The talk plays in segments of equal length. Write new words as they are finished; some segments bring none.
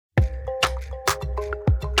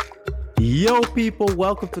Yo people,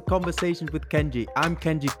 welcome to Conversations with Kenji. I'm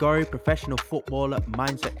Kenji Gori, professional footballer,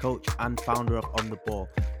 mindset coach and founder of On The Ball.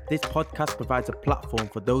 This podcast provides a platform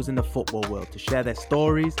for those in the football world to share their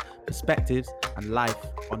stories, perspectives and life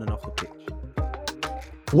on and off the pitch.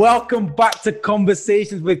 Welcome back to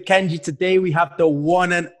Conversations with Kenji. Today we have the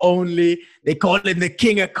one and only, they call him the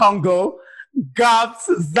King of Congo, Gabs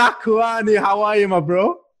Zakuani. How are you, my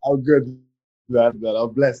bro? I'm good, man.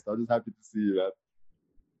 I'm blessed. I'm just happy to see you, man.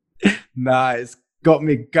 Nah, it's got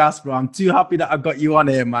me gassed, bro. I'm too happy that I got you on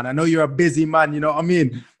here, man. I know you're a busy man, you know what I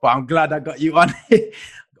mean? But I'm glad I got you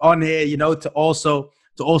on here, you know, to also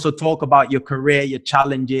talk about your career, your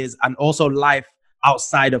challenges, and also life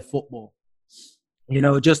outside of football. You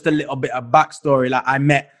know, just a little bit of backstory. Like I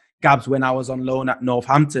met Gabs when I was on loan at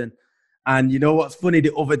Northampton. And you know what's funny?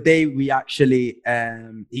 The other day we actually,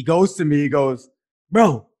 he goes to me, he goes,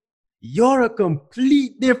 bro, you're a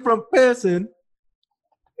complete different person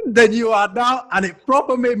than you are now. And it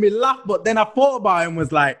proper made me laugh. But then I thought about it and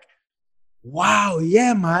was like, wow,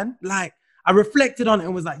 yeah, man. Like I reflected on it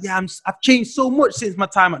and was like, yeah, I've changed so much since my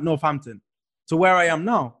time at Northampton to where I am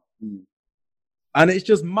now. And it's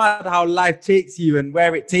just mad how life takes you and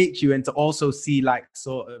where it takes you, and to also see like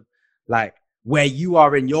sort of like where you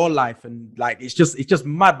are in your life. And like, it's just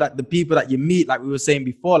mad that the people that you meet, like we were saying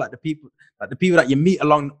before, like the people that you meet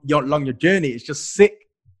along your journey, it's just sick.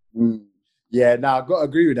 Yeah, now I've got to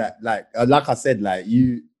agree with that. Like I said, like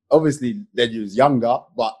you obviously then you was younger,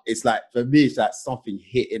 but it's like for me, it's like something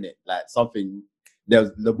hit in it, like something.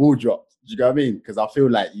 There's the ball dropped. Do you know what I mean? Because I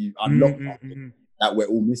feel like you unlocked something that we're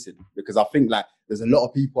all missing. Because I think like there's a lot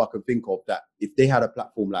of people I can think of that if they had a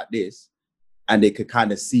platform like this, and they could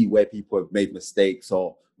kind of see where people have made mistakes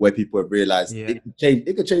or where people have realized it could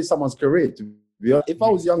change someone's career. To be honest, if I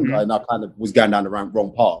was younger and I kind of was going down the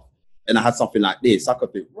wrong path, and I had something like this, I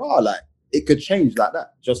could think, like. It could change like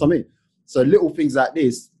that. Just what I mean. So little things like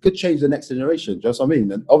this could change the next generation. Just what I mean.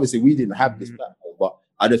 And obviously we didn't have this platform, but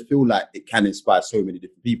I just feel like it can inspire so many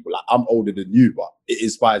different people. Like I'm older than you, but it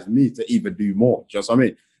inspires me to even do more. Just what I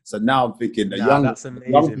mean. So now I'm thinking young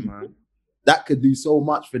people, man, that could do so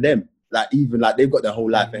much for them. Like even like they've got their whole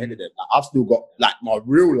life ahead of them. Like, I've still got like my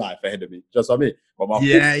real life ahead of me. Just what I mean. But my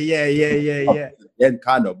then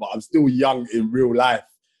kind of, but I'm still young in real life.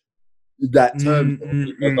 That term,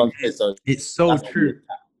 so it's so true.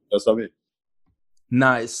 That's what I mean.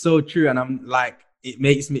 Nah, it's so true, and I'm like, it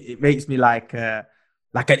makes me like it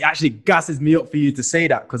actually gasses me up for you to say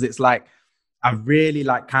that, because it's like I've really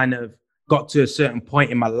like kind of got to a certain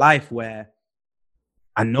point in my life where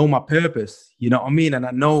I know my purpose. You know what I mean? And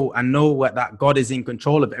I know what that God is in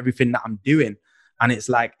control of everything that I'm doing, and it's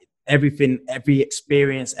like every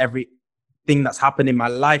experience, everything that's happened in my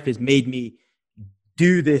life has made me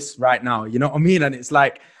do this right now, you know what I mean? And it's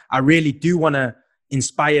like I really do want to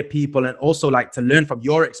inspire people, and also like to learn from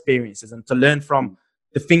your experiences and to learn from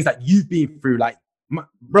the things that you've been through. Like,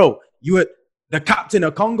 bro, you were the captain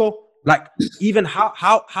of Congo. Like, even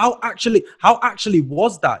how actually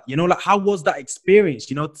was that? You know, like how was that experience?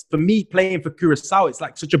 You know, for me playing for Curacao, it's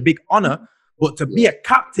like such a big honor, but to be a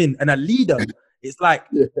captain and a leader, it's like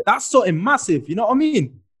that's something massive. You know what I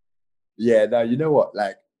mean? Yeah. No, you know what?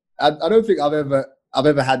 Like, I don't think I've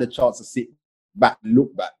ever had a chance to sit back and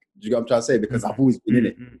look back. Do you know what I'm trying to say? Because I've always been in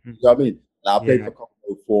it. Do you know what I mean? Like I played for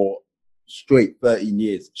Congo for straight 13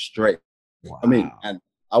 years straight. Wow. I mean, and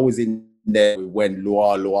I was in there when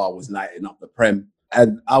Loire was lighting up the Prem,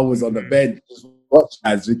 and I was on the bench just watching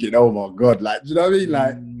and thinking, oh my God, like, do you know what I mean?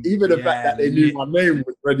 Like, even the fact that they knew my name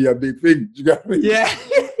was already a big thing. Do you know what I mean? Yeah.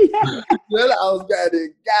 You know, like I was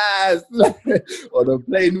getting gas on the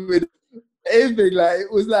plane with everything. Like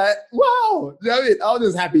it was like, wow. You know what I mean? I was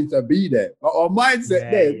just happy to be there. But our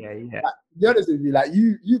mindset like, to be honest with you, like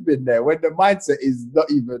you've been there when the mindset is not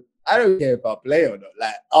even, I don't care if I play or not.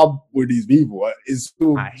 Like I'm with these people. It's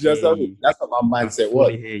still just that's what my mindset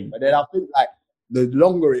was. But then I think like the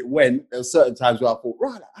longer it went, there were certain times where I thought,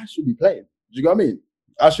 right, like, I should be playing. Do you know what I mean?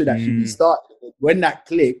 I should actually be starting. When that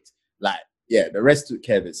clicked, like, yeah, the rest took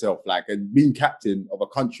care of itself. Like, and being captain of a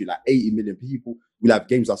country, like 80 million people, we'll have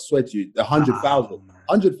games, I swear to you,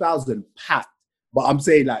 100,000 packed. But I'm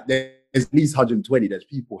saying like there's at least 120. There's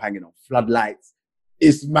people hanging on floodlights.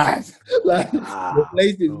 It's mad. Like the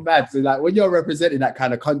place is mad. So like when you're representing that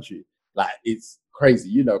kind of country, like it's crazy.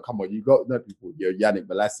 You know, come on, you got no people. You're Yannick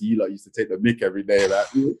Bolasie. You lot used to take the mic every day. Like,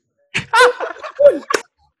 you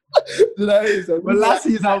know, so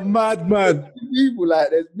Bolasie is a madman. People like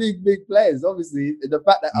there's big players. Obviously, the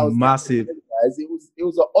fact that I was massive, guys, it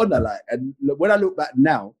was an honor. Like, and when I look back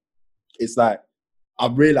now, it's like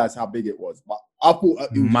I've realized how big it was. But I thought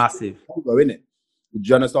it was massive. Congo, innit? Do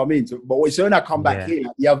you understand what I mean? So, but when I come back here,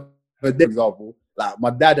 like, you have for example, like my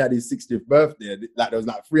dad had his 60th birthday, and like there was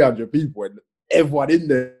like 300 people, and everyone in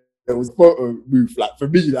there was photo booth. Like for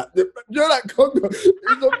me, like you know, like Congo,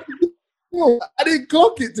 I didn't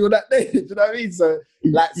clock it till that day. Do you know what I mean? So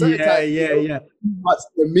like, yeah. Much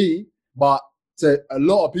to me, but to a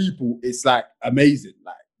lot of people, it's like amazing.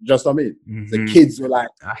 Like, just what I mean. The kids were like,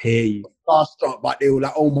 I hear you. Starstruck, but they were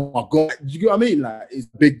like, oh my god, do you get what I mean? Like, it's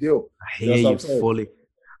a big deal. I hear you fully.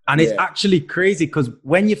 And it's actually crazy because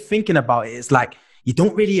when you're thinking about it, it's like you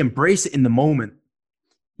don't really embrace it in the moment.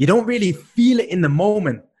 You don't really feel it in the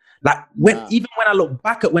moment. Like even when I look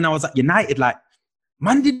back at when I was at United, like,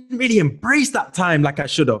 man didn't really embrace that time like I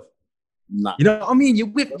should have. Nah. You know what I mean? You're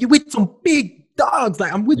with some big dogs.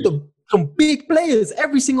 Like I'm with some big players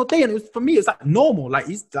every single day. And it was, for me, it's like normal. Like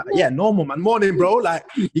he's like, yeah, normal, man. Morning, bro. Like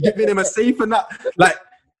you're giving him a safe and that. Like,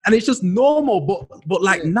 and it's just normal. But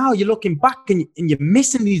like now you're looking back and you're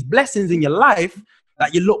missing these blessings in your life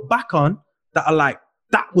that you look back on that are like,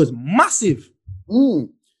 that was massive.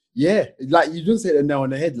 Yeah. Like you just hit the nail on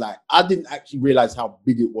the head. Like I didn't actually realize how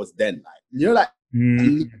big it was then. Like, you know, like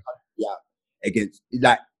against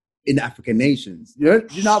like in African nations, you know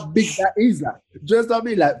how big that is. Like, just what I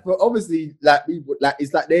mean, like for obviously, like people, like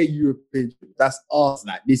it's like they're European, that's us.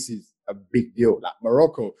 Like this is a big deal, like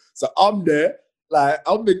Morocco. So I'm there, like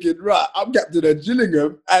I'm thinking, right, I'm captain of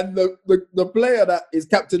Gillingham, and the player that is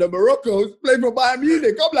captain of Morocco is playing for Bayern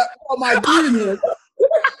Munich. I'm like, what am I doing here?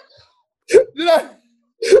 You know?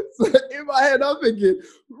 So in my head, I'm thinking,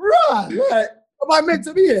 right, like, am I meant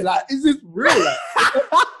to be here? Like, is this real? Like,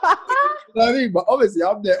 you know what I mean? But obviously,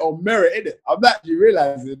 I'm there on merit, innit? I'm actually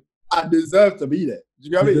realizing I deserve to be there. Do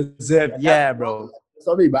you know what I mean? Deserve, yeah, bro. That's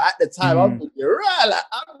what I mean. But at the time, I'm thinking, right, like,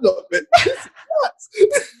 I'm not meant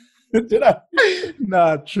to. You know?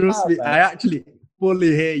 Nah, trust me. I actually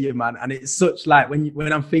fully hear you, man. And it's such like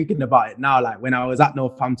when I'm thinking about it now, like when I was at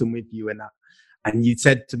Northampton with you and that, and you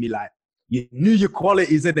said to me, like, you knew your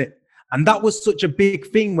qualities, innit? And that was such a big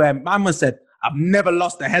thing where Mama said, I've never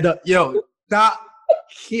lost a header. Yo, that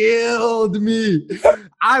killed me.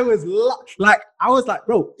 I was like,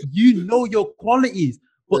 bro, you know your qualities,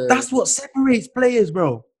 but that's what separates players,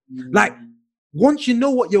 bro. Like, once you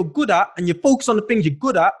know what you're good at and you focus on the things you're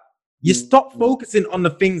good at, you stop focusing on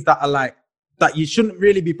the things that are like, that you shouldn't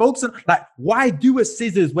really be focusing. Like, why do a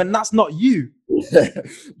scissors when that's not you?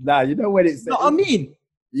 Nah, you know when it's... You know what I mean?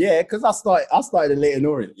 Yeah, because I started in Leyton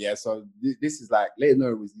Orient. Yeah, so this is like Leyton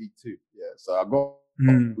Orient was League 2. Yeah, so I got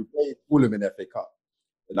we played Fulham in FA Cup,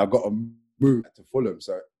 and I got a move to Fulham.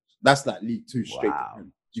 So that's like League 2 straight. Wow. Do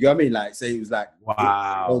you get what I mean? Like, say it was like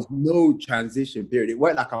wow. There was no transition period. It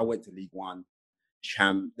weren't like I went to League 1,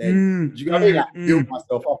 champ. Then do you get what I mean? Like build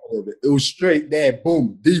myself up a little bit. It was straight there,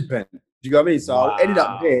 boom, deep end. Do you get what I mean? So I ended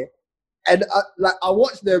up there. And I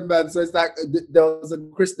watched them, man. So it's like there was a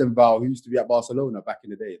Christian Val who used to be at Barcelona back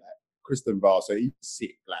in the day, like Christian Val. So he's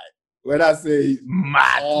sick. Like when I say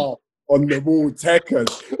mad on the ball, Tekken,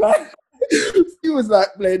 like, he was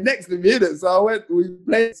like playing next to me. So we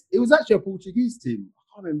played. It was actually a Portuguese team. I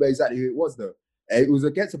can't remember exactly who it was though. It was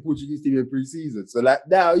against a Portuguese team in pre-season. So like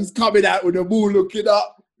now he's coming out with the ball, looking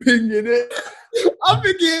up, pinging it. I'm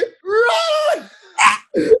thinking, run!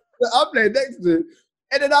 So I'm playing next to him.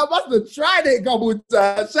 And then I must have tried it a couple of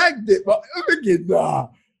times, shanked it, but I'm thinking, nah.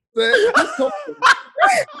 So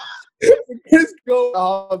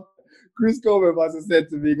Chris Coleman must have said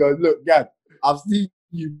to me, he goes, look, Gad, I've seen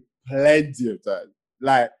you plenty of times.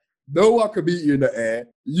 Like, no one can beat you in the air.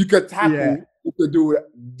 You can tackle, you can do it.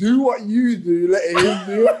 Do what you do, let him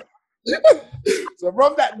do it. So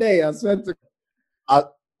from that day, I swear to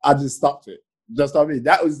I just stopped it. Just what I mean.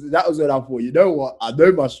 That was when I thought, you know what? I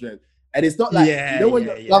know my strength. And it's not like, you know, when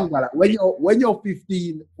you're younger, like when you're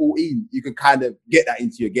 15, 14, you can kind of get that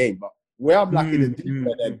into your game. But where I'm like in the deep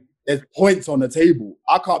end, there's points on the table.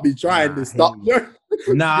 I can't be trying to stop.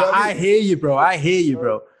 Nah, I hear you, bro. I hear you,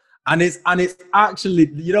 bro. And it's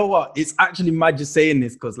actually, you know what? It's actually mad just saying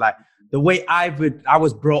this because like the way I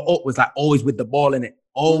was brought up was like always with the ball in it,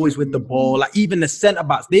 always with the ball. Like even the centre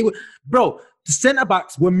backs, the centre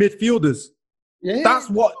backs were midfielders. Yeah. That's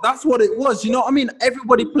what it was. You know what I mean?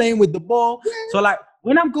 Everybody playing with the ball. Yeah. So like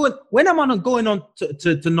when I'm going on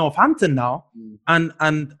to Northampton now, and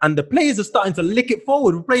the players are starting to lick it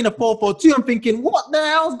forward. We're playing a 4-4-2. I'm thinking, what the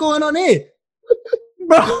hell's going on here?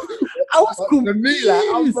 Bro, I was confused.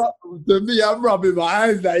 To me, I'm rubbing my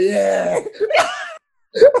hands like, yeah.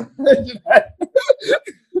 I'm like,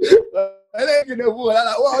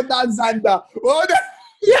 well done, Xander. Well done.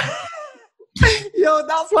 Yeah. Yo,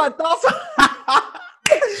 that's what.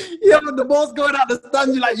 Yo, the ball's going out the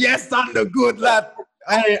stand. You're like, yes, Sander, good lad.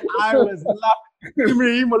 Hey, I was laughing.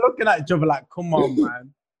 Me were looking at each other like, come on,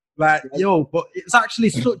 man. Like, yo, but it's actually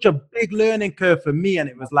such a big learning curve for me. And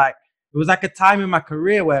it was like a time in my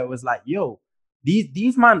career where it was like, yo,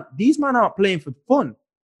 these man aren't playing for fun.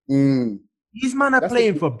 Mm. These men are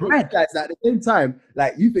playing for bread. Guys, at the same time,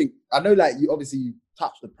 like you think, I know, like you obviously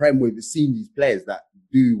touch the Prem with seeing these players that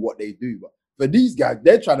do what they do, but for these guys,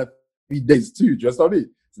 they're trying to be days too. Just what I mean.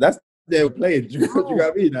 So that's they're playing. Do you know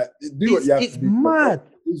what I mean? Like, do what you have to do. It's mad.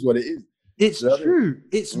 It is what it is. It's true.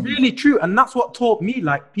 It's really true, and that's what taught me.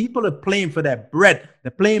 Like, people are playing for their bread.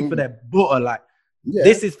 They're playing for their butter. Like,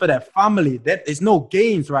 this is for their family. There's no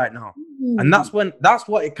games right now. And that's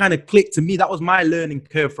what it kind of clicked to me. That was my learning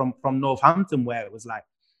curve from Northampton, where it was like,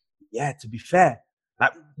 yeah, to be fair,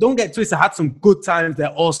 like, don't get twisted. I had some good times there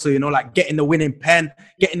also, you know, like getting the winning pen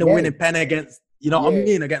against, you know what I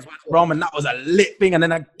mean, against West Brom, and that was a lit thing. And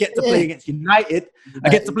then I get to play against United. I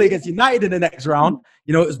get to play against United in the next round.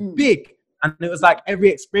 You know, it was big, and it was like every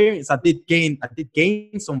experience I did gain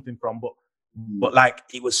something from, but like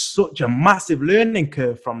it was such a massive learning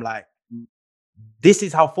curve from like, this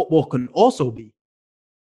is how football can also be.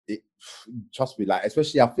 Trust me, like,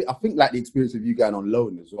 especially I think like the experience of you going on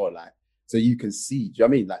loan as well, like, so you can see, do you know what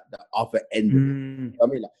I mean, like the other end of it. You know what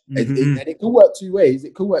I mean, like, and it could work two ways.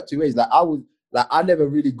 Like, I never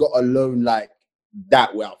really got a loan like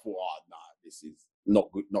that where I thought, oh nah, this is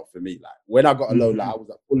not good, not for me. Like, when I got a loan, like I was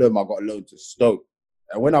at Fulham, I got a loan to Stoke,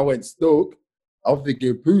 and when I went Stoke, I was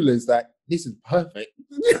thinking Poulin's like, this is perfect.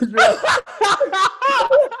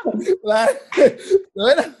 Like,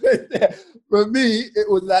 when I went there, for me, it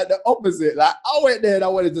was like the opposite. Like, I went there and I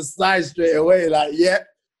wanted to sign straight away. Like, yeah,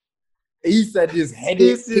 he said this headache.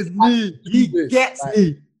 This is me. He gets like,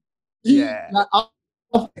 me.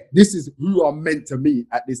 Like, this is who I'm meant to meet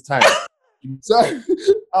at this time. So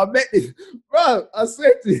I met this, bro. I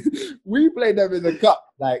said to you, we played them in the cup.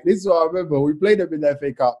 Like, this is what I remember. We played them in the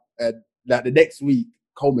FA Cup, and like the next week,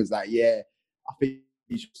 Coleman's like, yeah, I think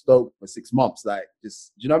he should Stoke for 6 months. Like,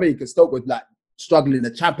 just, do you know what I mean? Because Stoke was like struggling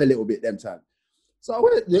to champ a little bit them time. So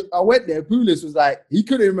I went there. Poulis was like, he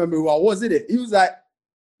couldn't remember who I was, in it. He was like,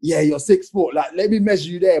 yeah, you're 6 foot. Like, let me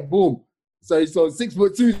measure you there. Boom. So he's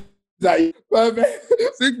 6'2". Like, perfect.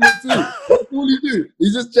 6'2". That's all he do.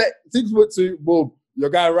 He just checked 6'2". Boom. You're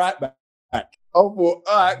going right back. I thought, all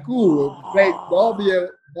right, cool. Play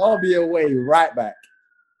Derby away, right back.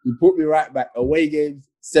 He put me right back. Away games,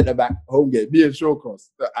 centre back, home game. Me and Shawcross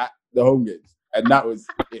at the home games. And that was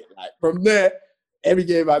it. Like, from there, every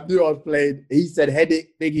game I knew I was playing, he said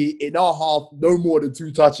headache thingy in our half, no more than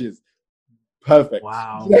 2 touches. Perfect.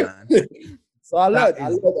 Wow, man. So I learned a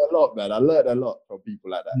lot, man. I learned a lot from people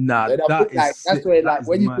like that. Nah, that's where, like,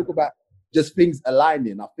 when you talk about just things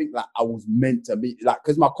aligning, I think like I was meant to be, like,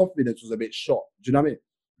 because my confidence was a bit shot. Do you know what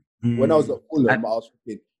I mean? When I was at Fulham, I was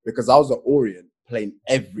thinking, because I was at Orient playing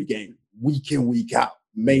every game, week in, week out,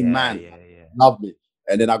 main man, lovely.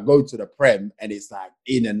 And then I go to the Prem, and it's like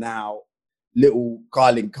in and out, little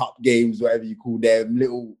Carling Cup games, whatever you call them,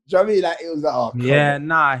 little. Do you know what I mean? Like, it was like, oh,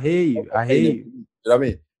 I hear you. I hear you. You know what I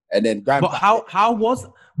mean? And then, but how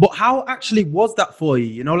actually was that for you?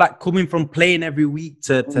 You know, like coming from playing every week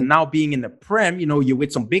to now being in the Prem. You know, you're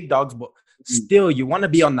with some big dogs, but still, you want to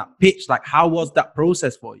be on that pitch. Like, how was that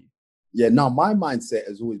process for you? Yeah, no, my mindset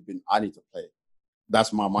has always been, I need to play.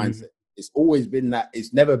 That's my mindset. It's always been that.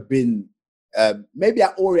 It's never been. Maybe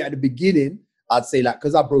at Orient at the beginning, I'd say, like,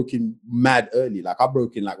 because I broke in mad early. Like, I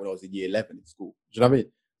broke in like when I was in year 11 in school. Do you know what I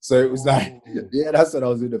mean? So it was like, yeah, that's when I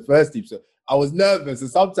was in the first team. So I was nervous. And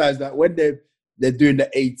sometimes, like, when they're doing the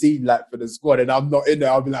 18, like, for the squad, and I'm not in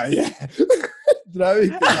there, I'll be like, yeah. Do you know what I mean?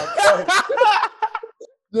 Do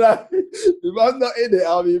you know what I mean? If I'm not in it,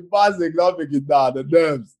 I'll be buzzing. I'm thinking, nah, the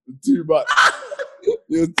nerves are too much.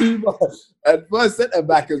 It was too much. And first centre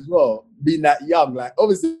back as well, being that young, like,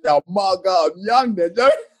 obviously, oh my God, I'm young then.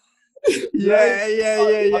 You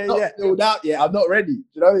know? I'm not filled out yet. I'm not ready. Do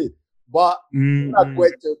you know what I mean? But when I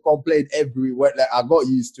went to complain everywhere, like, I got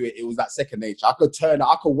used to it. It was that second nature. I could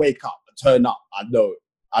wake up and turn up. I know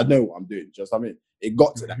what I'm doing. Just, I mean, it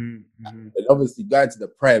got to that. And obviously, going to the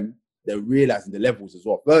Prem, they're realizing the levels as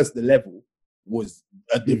well. First, the level was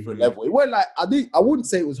a different level. It wasn't like, I wouldn't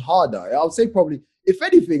say it was harder. I would say probably, if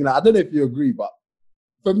anything, like, I don't know if you agree, but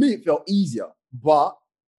for me, it felt easier. But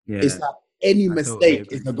it's like any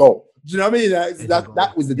mistake is a goal. Do you know what I mean?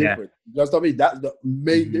 That was the difference. Just, I mean, that's the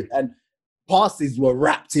main and passes were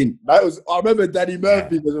wrapped in. I remember Danny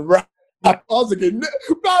Murphy was wrapped. I was again,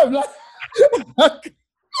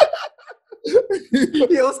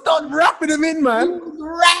 Yo, start wrapping them in, man.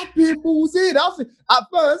 Wrapping balls in. At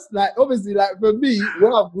first, like, obviously, like, for me,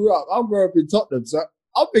 when I grew up in Tottenham, so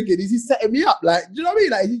I'm thinking, is he setting me up? Like, do you know what I mean?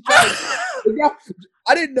 Like, is he trying?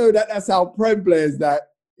 I didn't know that that's how Prem players, that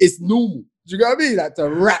it's normal. Do you know what I mean? Like to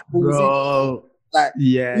rat balls in. Bro. Like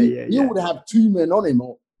Yeah. would have 2 men on him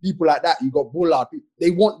or people like that. You got Bullard.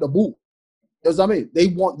 They want the ball. You know what I mean? They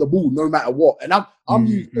want the ball no matter what. And I'm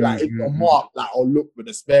used to like if you're marked like or look for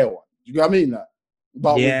the spare one. Do you know what I mean? Like,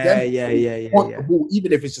 but with them, they want the ball,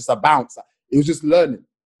 even if it's just a bounce. Like, it was just learning.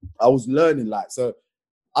 I was learning like so.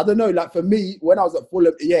 I don't know. Like for me, when I was at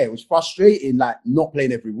Fulham, yeah, it was frustrating. Like not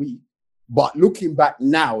playing every week. But looking back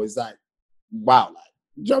now, it's like, wow. Like,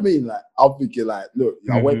 do you know what I mean? Like I'm thinking like, look,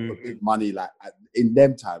 I went for big money. Like in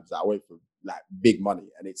them times, I went for like big money,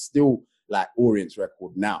 and it's still like Orient's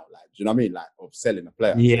record now. Like, do you know what I mean? Like of selling a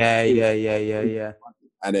player. Yeah.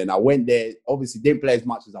 And then I went there. Obviously, didn't play as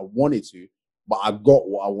much as I wanted to, but I got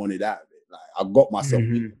what I wanted out of it. Like I got myself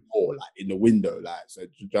in the door, like in the window. Like so, do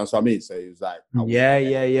you know what I mean? So it was like, yeah.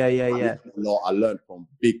 A lot. I learned from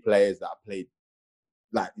big players that I played.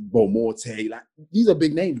 Like Morte, like these are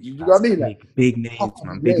big names. You know what I mean? Like big names,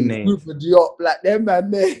 man. Big names. Rupert Diop, like them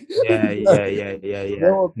man there. Yeah.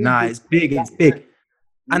 Nah, it's big. It's big.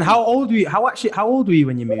 And how old were you? How old were you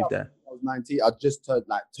when you moved there? I was 19. I just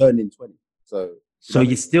turning 20. So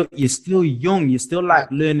you're still young. You're still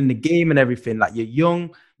like learning the game and everything. Like you're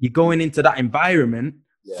young. You're going into that environment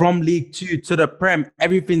from League Two to the Prem.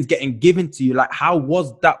 Everything's getting given to you. Like how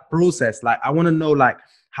was that process? Like I want to know like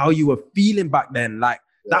how you were feeling back then. Like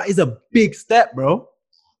that is a big step, bro.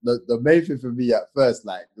 The main thing for me at first,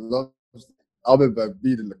 like I remember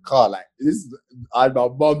being in the car, like I had my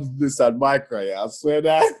mum's Nissan Micra. Yeah, I swear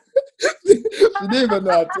that she didn't even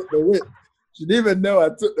know I took the whip. She didn't even know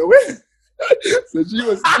I took the whip. So she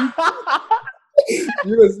was sleeping.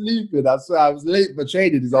 She was sleeping. I swear I was late for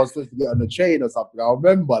training because I was supposed to get on the train or something. I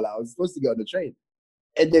remember like I was supposed to get on the train.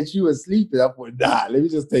 And then she was sleeping. I thought, nah, let me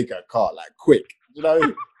just take her car, like quick. You know what I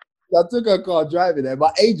mean? So I took her car driving there.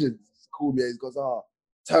 My agent called me and he goes,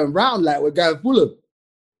 turn round, like we're going Fulham.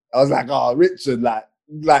 I was like, Richard, like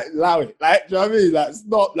allow it. Like, do you know what I mean? Like,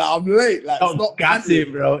 stop, like I'm late. Like, stop. Got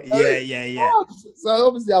it, bro. Yeah. So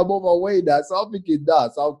obviously I'm on my way now. So I'm thinking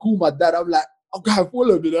that. So I'll call my dad. I'm like, I'm going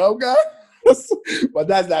Fulham, you know, I'm going. My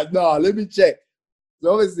dad's like, no, let me check.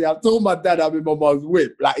 So obviously I told my dad I'm in my mom's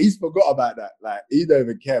whip. Like, he's forgot about that. Like, he don't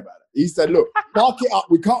even care about it. He said, look, park it up.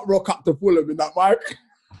 We can't rock up to Fulham in that mic.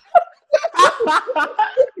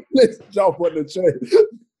 Let's jump on the train.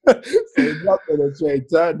 So we jumped on the train,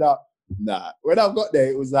 turned up. Nah. When I got there,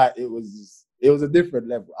 it was a different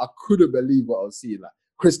level. I couldn't believe what I was seeing. Like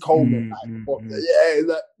Chris Coleman,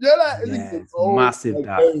 it's massive.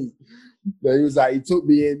 So he was like, he took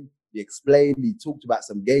me in, he explained, he talked about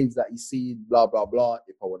some games that he's seen, blah, blah, blah,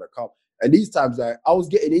 if I want to come. And these times I was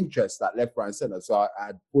getting interest like left, right, and center. So I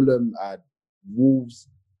had Fulham, I had Wolves,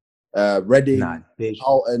 Reading, and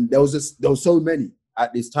there was so many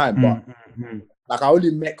at this time. But like I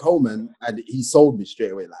only met Coleman and he sold me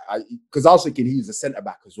straight away. Like because I was thinking he's a centre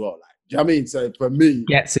back as well. Like, do you know what I mean? So for me,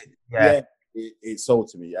 gets it. Yeah. It sold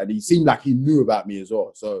to me, and he seemed like he knew about me as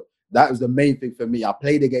well. So that was the main thing for me. I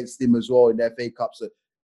played against him as well in the FA Cup. So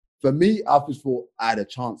for me, I just thought I had a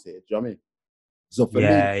chance here. Do you know what I mean? So for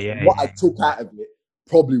me, what I took out of it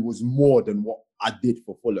probably was more than what I did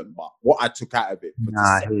for Fulham. But what I took out of it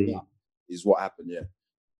is what happened. Yeah.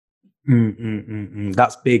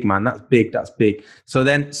 That's big, man. That's big. So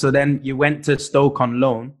then you went to Stoke on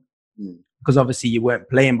loan because obviously you weren't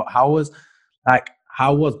playing. But how was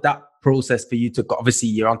that process for you to go? Obviously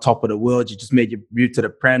you're on top of the world. You just made your route to the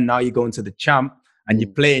Prem. Now you're going to the Champ and you're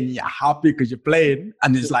playing. You're happy because you're playing,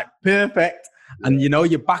 and it's like perfect. And you know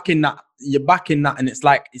you're back in that, and it's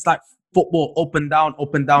like football, up and down,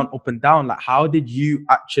 up and down, up and down. Like how did you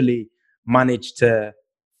actually manage to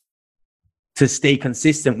stay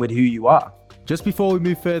consistent with who you are? Just before we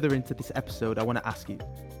move further into this episode, I want to ask you,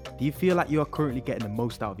 do you feel like you are currently getting the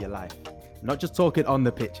most out of your life? I'm not just talking on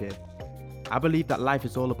the pitch here. I believe that life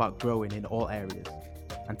is all about growing in all areas.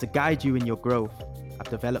 And to guide you in your growth, I've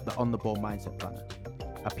developed the On The Ball Mindset Planner.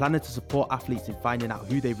 A planner to support athletes in finding out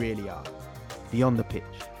who they really are, beyond the pitch.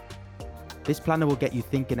 This planner will get you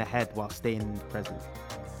thinking ahead while staying in the present.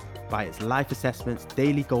 By its life assessments,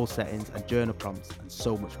 daily goal settings, and journal prompts, and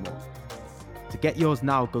so much more. To get yours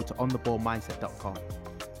now, go to ontheballmindset.com.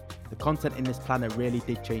 The content in this planner really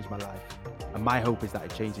did change my life, and my hope is that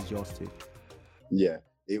it changes yours too. Yeah,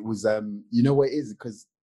 it was, you know what it is? Because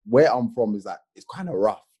where I'm from is like, it's kind of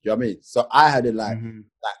rough. Do you know what I mean? So I had it like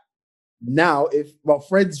now, if my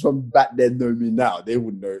friends from back then know me now, they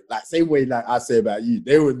would know. Like same way like I say about you,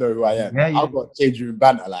 they would know who I am. Yeah. I've got change room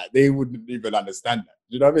banter. Like they wouldn't even understand that.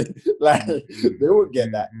 Do you know what I mean? Like they wouldn't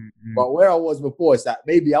get that. But where I was before, it's like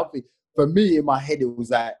maybe I think for me in my head it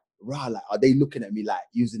was like, right, like are they looking at me like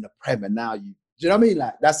using the Prem and now you? Do you know what I mean?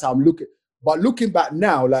 Like that's how I'm looking. But looking back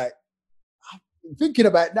now, like thinking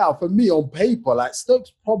about it now, for me on paper, like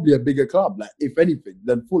Stoke's probably a bigger club, like if anything,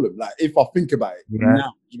 than Fulham. Like if I think about it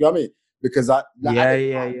now, you know what I mean? Because I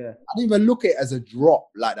didn't even look at it as a drop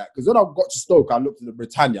like that. Because when I got to Stoke, I looked at the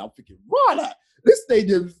Britannia. I'm thinking, right, like, this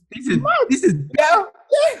stadium, this is better.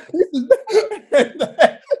 Yeah, this is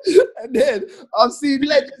better. And then I've seen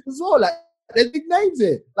legends as well. Like there's big names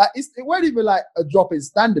here. Like it wasn't even like a drop in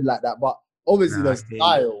standard like that. But obviously the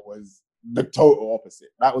style was the total opposite.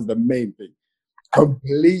 That was the main thing.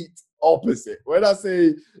 Complete opposite. When I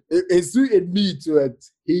say it suited me to a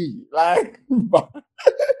T, like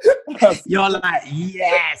you're like,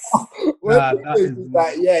 yes.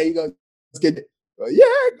 Like, yeah, he goes, yeah,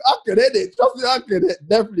 I can edit. Trust me, I can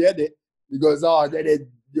definitely edit. He goes, oh,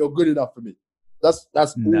 then you're good enough for me. That's all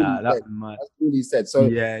that's all he said. So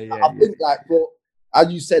I think like, well,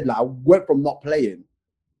 as you said, like I went from not playing,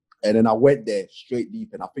 and then I went there straight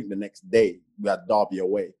deep. And I think the next day we had Derby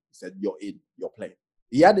away. He said, "You're in. You're playing."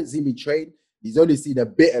 He hadn't seen me train. He's only seen a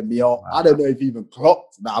bit of me. Wow. I don't know if he even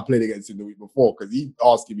clocked that I played against him the week before because he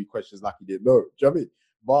asking me questions like he didn't know. Do you know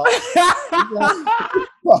what I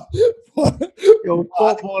mean? Your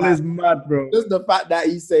football is mad, bro. Just the fact that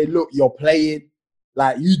he say, "Look, you're playing.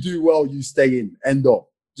 Like you do well, you stay in. End of."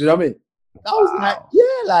 Do you know what I mean? I was like,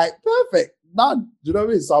 yeah, like perfect, done. Do you know what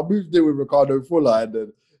I mean? So I moved in with Ricardo Fuller, and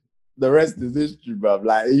then the rest is history, bro.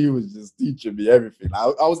 Like he was just teaching me everything. I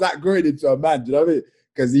was like growing into a man. Do you know what I mean?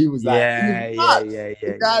 Because he was like,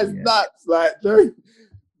 the guy's nuts. Like,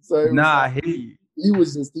 so he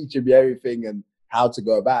was just teaching me everything and how to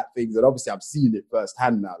go about things. And obviously, I'm seeing it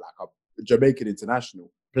firsthand now. Like I'm a Jamaican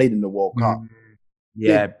international, played in the World Cup.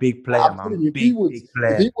 Yeah, big player, man. Big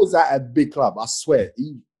player. If he was at a big club, I swear,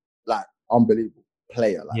 he like unbelievable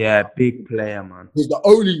player. Like, big player, man. He's the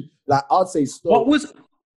only, like, I'd say Stoke.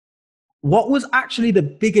 What was actually the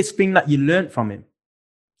biggest thing that you learned from him?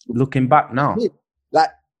 Looking back now.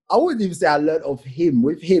 Like, I wouldn't even say I learned of him.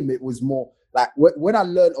 With him, it was more like when I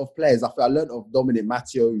learned of players, I learned of Dominic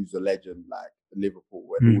Matteo, who's a legend, like Liverpool.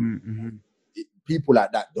 People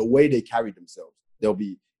like that, the way they carry themselves, they'll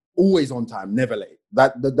be always on time, never late.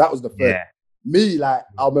 That was the first. Yeah. Me, like,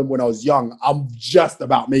 I remember when I was young, I'm just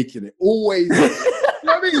about making it. Always, you know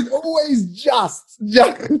what I mean? Always just.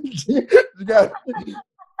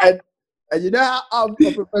 And you know how I'm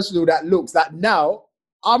a professional that looks like now,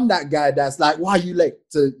 I'm that guy that's like, why are you late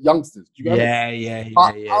to youngsters? Do you know what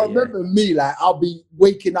I mean? I remember me, like, I'll be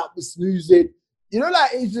waking up and snoozing. You know,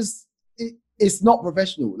 like, it's just, it's not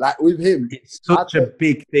professional. Like, with him. It's such a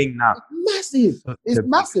big thing now. It's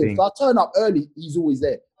massive. So I turn up early, he's always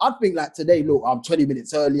there. I think, like, today, look, I'm 20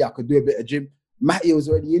 minutes early, I could do a bit of gym. Matty was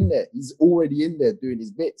already in there. He's already in there doing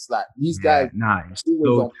his bits. Like, these guys. It's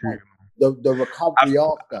so true. The recovery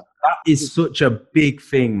after. That is such a big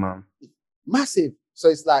thing, man. Massive. So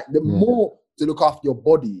it's like the more to look after your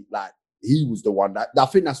body, like he was the one that I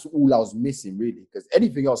think that's all I was missing, really. Because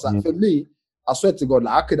anything else, like for me, I swear to God,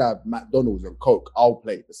 like I could have McDonald's and Coke, I'll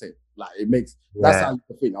play the same. Like it makes that's how you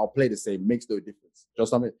think. I'll play the same, makes no difference.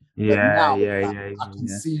 Just what I mean? I can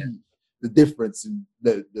see the difference in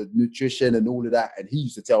the nutrition and all of that. And he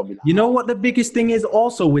used to tell me, like, you know what the biggest thing is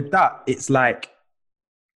also with that? It's like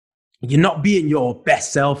you're not being your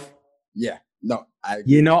best self. Yeah, no,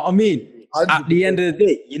 you know what I mean? 100%. At the end of the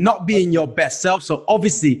day, you're not being your best self. So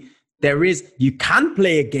obviously you can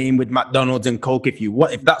play a game with McDonald's and Coke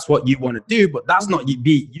if that's what you want to do, but that's not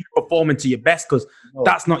you performing to your best because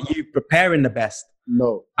that's not you preparing the best.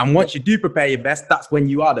 No. And once you do prepare your best, that's when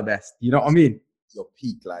you are the best. You know what I mean? Your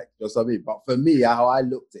peak, like, just what I mean. But for me, how I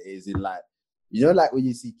looked at it is in like, you know, like when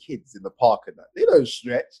you see kids in the park and that, they don't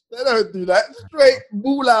stretch. They don't do that. Straight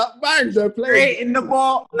ball out, bang, they're playing. Straight in the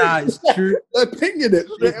ball. Nah, it's true. They're pinging it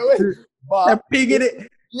straight away. But, they're pinging it.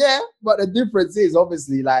 Yeah, but the difference is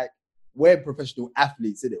obviously like we're professional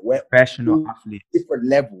athletes, isn't it? We're professional athletes. Different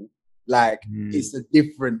level. Like it's a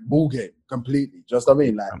different ball game completely. Just what I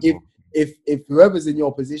mean? Like if whoever's in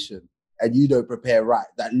your position and you don't prepare right,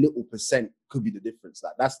 that little percent could be the difference.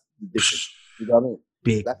 Like that's the difference. You know what I mean?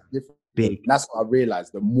 Big. That's different. Big. And that's what I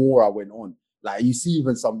realized the more I went on. Like you see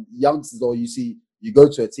even some youngsters, or you go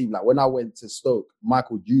to a team, like when I went to Stoke,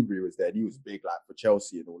 Michael Dewberry was there and he was big like for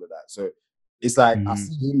Chelsea and all of that. So it's like I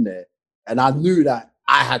see him there and I knew that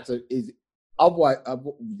I had to, otherwise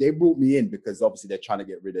they brought me in because obviously they're trying to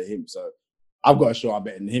get rid of him. So I've got to show I'm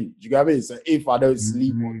better than him. Do you get what I mean? So if I don't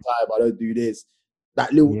sleep on time, I don't do this,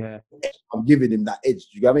 that little edge, I'm giving him that edge. Do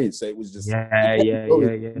you get what I mean? So it was just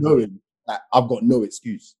knowing that I've got no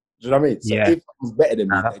excuse. Do you know what I mean? So if he's better than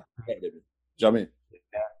me, they're better than me. Do you know what I mean?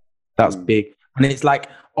 Yeah. That's big. And it's like,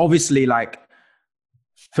 obviously, like,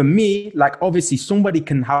 for me, like obviously somebody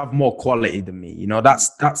can have more quality than me. You know,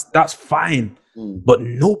 that's fine. But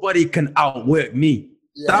nobody can outwork me.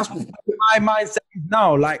 Yeah. That's what my mindset is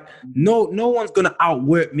now. Like, no one's gonna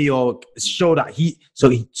outwork me or show that he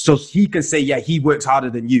can say, yeah, he works harder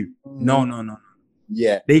than you. No.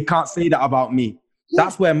 Yeah. They can't say that about me. Yeah.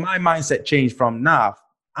 That's where my mindset changed from. Nah,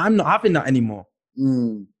 I'm not having that anymore.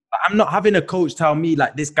 I'm not having a coach tell me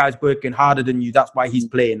like this guy's working harder than you. That's why he's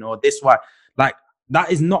playing, or this why. Like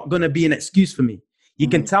that is not gonna be an excuse for me. He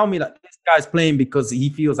can tell me that this guy's playing because he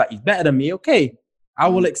feels like he's better than me. Okay, I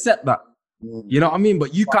will accept that. You know what I mean?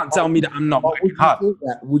 But you can't tell me that I'm not working hard.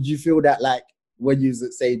 Would you feel that like when you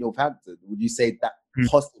say Northampton, would you say that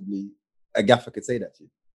possibly a gaffer could say that to you?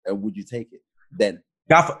 And would you take it then?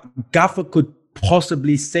 Gaffer could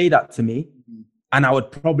possibly say that to me, and I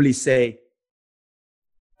would probably say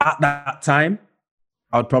at that time,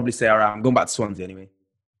 I would probably say, all right, I'm going back to Swansea anyway.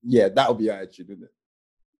 Yeah, that would be your attitude, wouldn't it?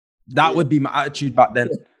 That would be my attitude back then.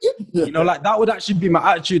 You know, like that would actually be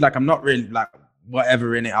my attitude. Like I'm not really like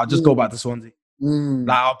whatever in it. I'll just go back to Swansea.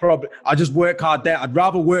 Like I'll just work hard there. I'd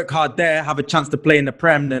rather work hard there, have a chance to play in the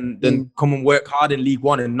Prem than come and work hard in League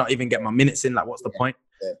One and not even get my minutes in. Like, what's the point?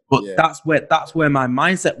 But that's where my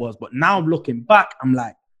mindset was. But now looking back, I'm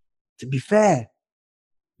like, to be fair,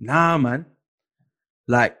 nah, man.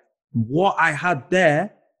 Like what I had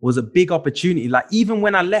there was a big opportunity. Like even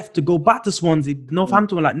when I left to go back to Swansea,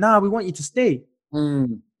 Northampton were like, nah, we want you to stay.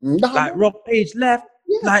 Like Rob Page left.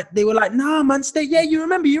 Yeah. Like they were like, nah, man, stay. Yeah, you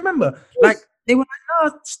remember. Yes. Like they were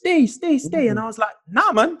like, nah, stay. And I was like,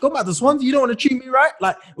 nah, man, go back to Swansea. You don't want to treat me right.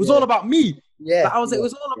 Like it was all about me. Yeah. Like, it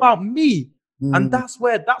was all about me. And that's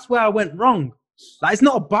where I went wrong. Like it's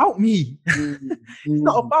not about me. It's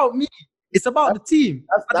not about me. It's about the team.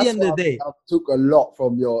 At the end of the day, I took a lot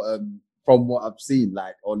from your from what I've seen,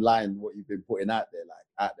 like online, what you've been putting out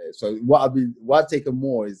there. So what I've taken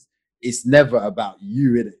more is it's never about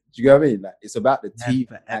you, innit? Do you get what I mean? Like it's about the team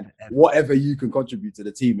and whatever you can contribute to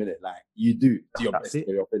the team, innit? Like you do to your best of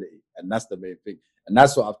your ability, and that's the main thing. And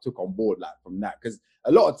that's what I've took on board, like from that. Because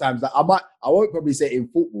a lot of times, like I won't probably say in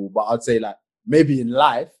football, but I'd say like maybe in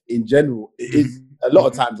life in general, it is a lot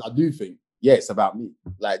of times I do think, yeah, it's about me.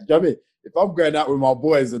 Like, do you know what I mean? If I'm going out with my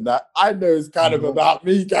boys and that, I know it's kind of about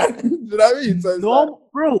me, kind of, you know what I mean? So it's normal,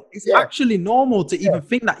 like, bro. It's actually normal to even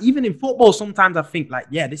think that. Even in football, sometimes I think like,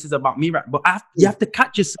 yeah, this is about me, right? But you have to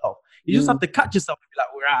catch yourself. You just have to catch yourself and be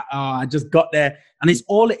like, I just got there. And it's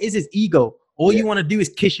all it is ego. All you want to do is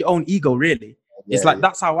kiss your own ego, really. It's like,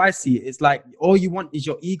 that's how I see it. It's like, all you want is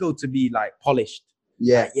your ego to be like polished.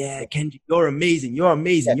 Yeah. Like, yeah, Kenji, you're amazing. You're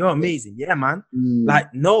amazing. You're amazing. Yeah, man.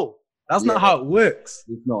 Like, no. That's not how it works.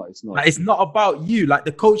 It's not. Like, it's not about you. Like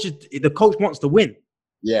the coach wants to win.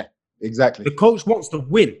 Yeah, exactly. The coach wants to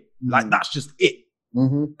win. Like that's just it.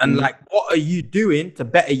 And like, what are you doing to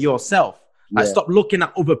better yourself? Like, stop looking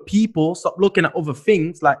at other people. Stop looking at other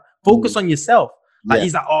things. Like, focus on yourself. Like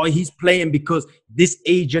he's like, oh, he's playing because this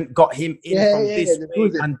agent got him in from this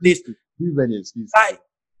way and this. Too many excuses. Like,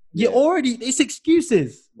 it's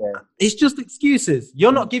excuses. Yeah. It's just excuses.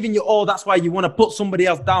 You're not giving your all. That's why you want to put somebody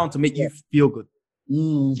else down to make you feel good.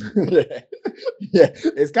 Yeah.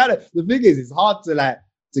 It's kind of, the thing is, it's hard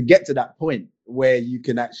to get to that point where you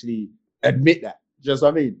can actually admit that. Just what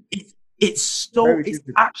I mean? It's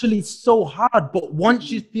actually so hard. But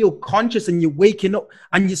once you feel conscious and you're waking up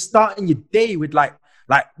and you're starting your day with like,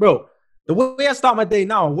 bro, the way I start my day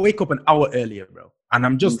now, I wake up an hour earlier, bro. And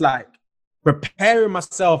I'm just like, preparing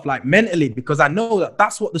myself like mentally, because I know that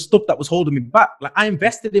that's what the stuff that was holding me back. Like I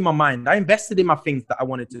invested in my mind. I invested in my things that I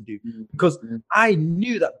wanted to do because I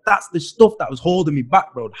knew that that's the stuff that was holding me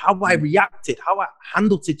back, bro. How I reacted, how I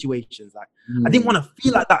handled situations. Like I didn't want to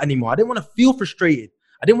feel like that anymore. I didn't want to feel frustrated.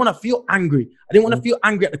 I didn't want to feel angry. I didn't want to feel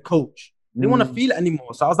angry at the coach. I didn't want to feel it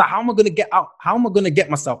anymore. So I was like, how am I going to get out? How am I going to get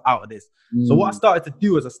myself out of this? So what I started to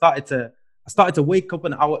do is I started to wake up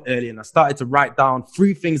an hour early and I started to write down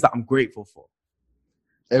 3 things that I'm grateful for.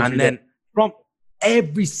 Then from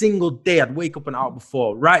every single day, I'd wake up an hour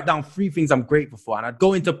before, write down 3 things I'm grateful for. And I'd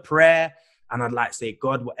go into prayer and I'd like say,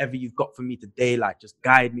 God, whatever you've got for me today, like just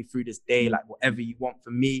guide me through this day, like whatever you want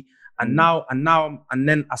for me. And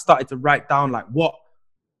then I started to write down like, what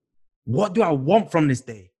do I want from this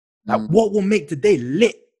day? Like what will make today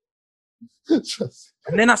lit?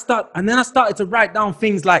 and then I started to write down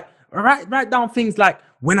things like, write down things like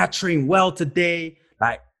when I train well today,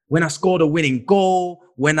 like when I scored a winning goal,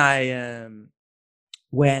 when I have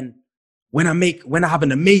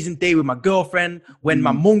an amazing day with my girlfriend, when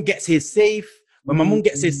my mom gets here safe, when my mum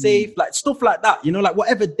gets it safe, like stuff like that, you know, like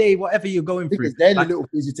whatever day, whatever you're going through. Because they're like, the little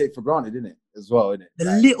things you take for granted, isn't it? As well, isn't it? the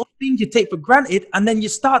little things you take for granted, and then you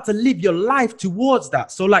start to live your life towards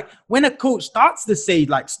that. So like when a coach starts to say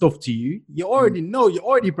like stuff to you, you already know, you're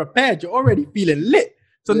already prepared, you're already feeling lit.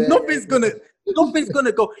 So nothing's gonna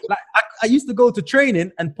go. Like I used to go to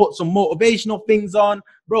training and put some motivational things on,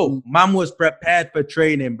 bro. Man was prepared for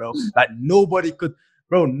training, bro. Like nobody could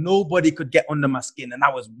get under my skin. And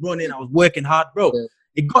I was running, I was working hard, bro. Yeah.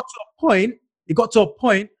 It got to a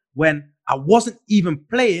point when I wasn't even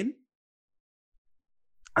playing,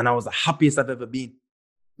 and I was the happiest I've ever been.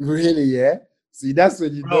 Really, yeah. See, that's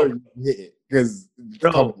when you know you hit it, because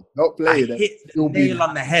not playing. I hit the nail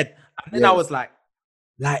on the head, and then I was like,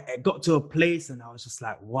 it got to a place, and I was just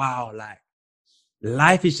like, wow, like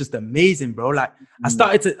life is just amazing, bro. Like I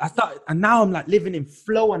started, and now I'm like living in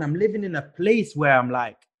flow, and I'm living in a place where I'm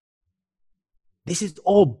like, this is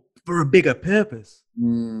all for a bigger purpose.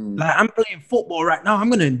 Like I'm playing football right now. I'm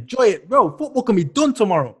gonna enjoy it, bro. Football can be done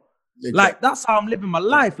tomorrow. Exactly. Like that's how I'm living my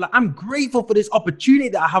life. Like I'm grateful for this opportunity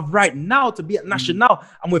that I have right now to be at National.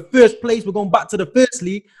 And we're first place. We're going back to the first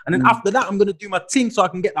league, and then after that, I'm gonna do my thing so I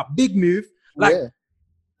can get that big move. Like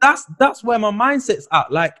that's where my mindset's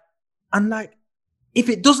at. Like, and like if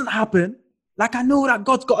it doesn't happen, like I know that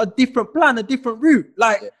God's got a different plan, a different route.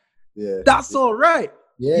 Like that's all right.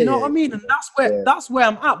 You know what I mean? And that's where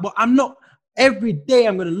I'm at. But I'm not. Every day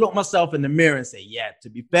I'm gonna look myself in the mirror and say, yeah, to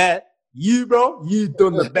be fair, you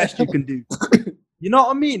done the best you can do. You know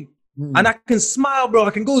what I mean? And I can smile, bro.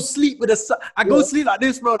 I can go sleep with go sleep like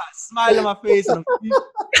this, bro. Like smile on my face. And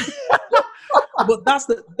but that's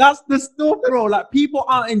the stuff, bro. Like people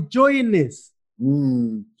are enjoying this.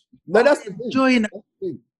 No, that's enjoying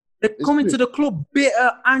it. They're coming to the club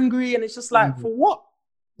bitter, angry, and it's just like, for what?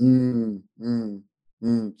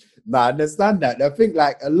 I understand that. I think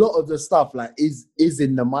like a lot of the stuff like is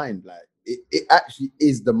in the mind. Like it actually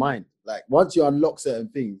is the mind. Like once you unlock certain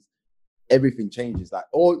things, everything changes. Like,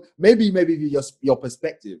 or maybe your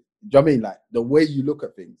perspective. Do you know what I mean? Like the way you look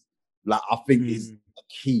at things, like I think is a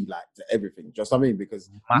key, like to everything. Just what I mean? Because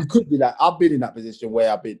you could be like, I've been in that position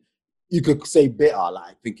where you could say bitter,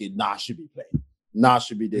 like thinking, I should be playing. I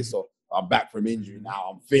should be this, or I'm back from injury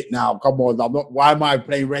now. I'm fit now. Come on, I'm not. Why am I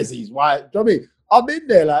playing resis? Why? Do you know what I mean? I've been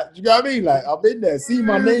there, like, you know what I mean? Like, I've been there, see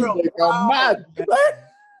my name, like, I'm mad.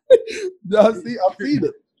 I've seen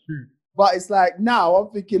it. But it's like, now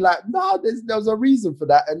I'm thinking, like, there's a reason for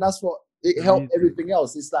that. And that's what, it helped everything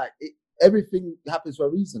else. It's like, everything happens for a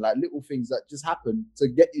reason, like little things that just happen to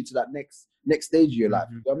get you to that next stage of your life.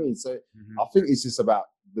 You know what I mean? So I think it's just about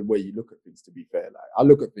the way you look at things, to be fair. Like, I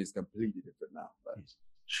look at things completely different now. But.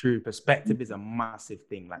 True. Perspective is a massive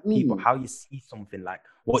thing. Like people, how you see something, like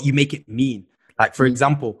what you make it mean. Like, for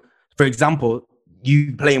example,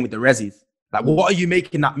 you playing with the resis. Like, what are you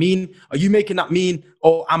making that mean? Are you making that mean,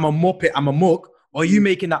 oh, I'm a muppet, I'm a mug? Or are you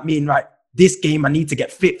making that mean, right, this game, I need to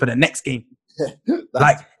get fit for the next game?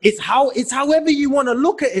 Like, it's however you want to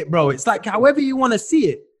look at it, bro. It's like however you want to see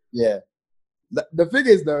it. Yeah. The thing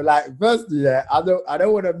is, though, like, firstly, I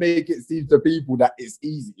don't want to make it seem to people that it's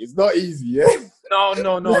easy. It's not easy, yeah?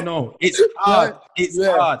 No. It's hard. It's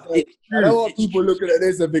hard. It's true. I don't want people looking at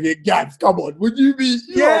this and thinking, Gabs, come on, would you be...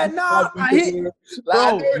 I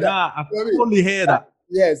fully hear that.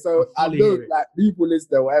 Yeah, so I know, like, people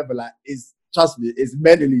listen or whatever, like, trust me, it's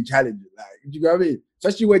mentally challenging. Like, do you know what I mean?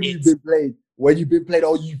 Especially when you've been playing,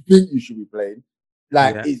 or you think you should be playing.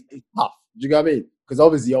 Like, it's tough. Do you know what I mean? Because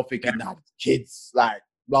obviously you're thinking, kids, like,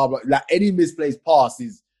 blah, blah. Like, any misplaced pass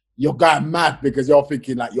you're going mad because you're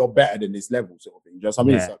thinking, like, you're better than this level, sort of thing. Just what I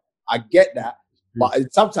mean? So I get that.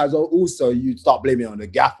 But sometimes also you start blaming it on the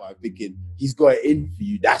gaffer, thinking he's got it in for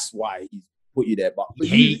you. That's why he's put you there. But he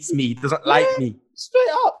hates me, doesn't like me.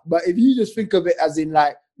 Straight up. But if you just think of it as in,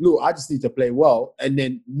 like, look, I just need to play well, and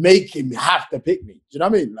then make him have to pick me. Do you know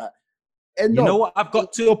what I mean? Like, you know what? I've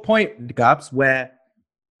got to a point, Gabs, where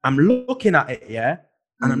I'm looking at it,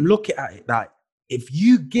 and I'm looking at it like, if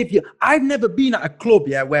you I've never been at a club,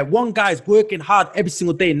 where one guy's working hard every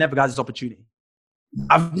single day and never has his opportunity.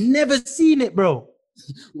 I've never seen it, bro.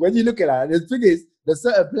 When you look at it, the thing is, there's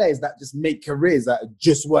certain players that just make careers that are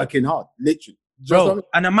just working hard, literally. Bro,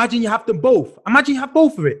 and imagine you have them both. Imagine you have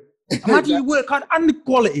both of it. Imagine you work hard and the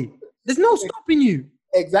quality. There's no stopping you.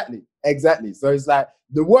 Exactly. So it's like,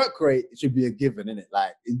 the work rate should be a given, innit?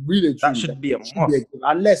 Like, it really that should be a must.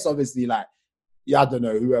 Unless, obviously, like, I don't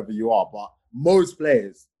know, whoever you are, but most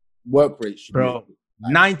players, work rate should be a given.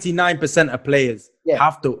 99% of players you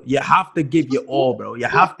have to give your all, bro. You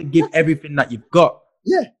have to give everything that you've got.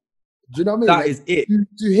 Yeah. Do you know what I mean? That Like, is it.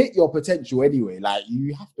 to hit your potential anyway, like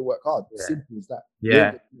you have to work hard. Yeah. Simple as that.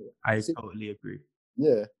 Yeah, I Simple. totally agree.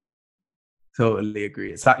 Yeah. Totally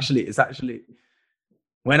agree. It's actually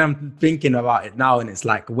when I'm thinking about it now, and it's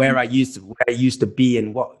like where I used to be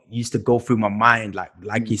and what used to go through my mind.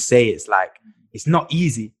 Like you say, it's like it's not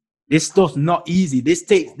easy. This stuff's not easy. This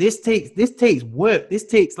takes work. This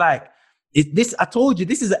takes like this. I told you,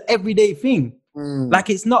 this is an everyday thing. Like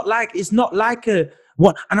it's not like a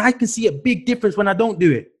what. And I can see a big difference when I don't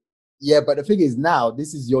do it. Yeah, but the thing is, now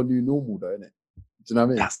this is your new normal, though, isn't it? Do you know what I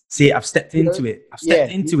mean? That's it. I've stepped into it.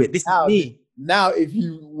 This now, is me. Now, if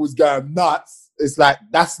you was going nuts, it's like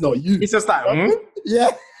that's not you. It's just like,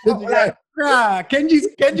 yeah. Like,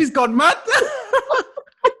 Kenji's gone mad.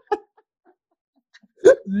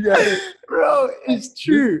 Bro, it's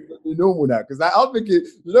true. It's normal now, because like, I'm thinking,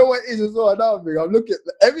 you know what it is as well. Another thing, I'm looking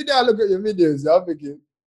every day. I look at your videos. I'm thinking,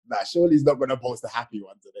 nah, surely he's not gonna post a happy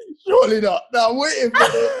one today. Surely not. Now I'm waiting for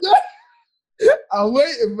it. I'm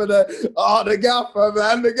waiting for the gaffer,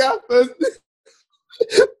 man. The gaffers.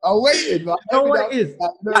 I'm waiting, man. You know what it is?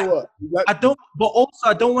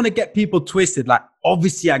 I don't want to get people twisted. Like,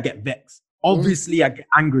 obviously, I get vexed. Obviously, I get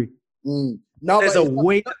angry. No, there's a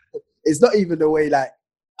way. It's not even the way. Like,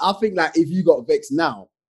 I think, like, if you got vexed now,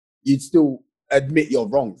 you'd still admit your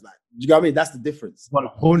wrongs. Like, do you know what I mean? That's the difference.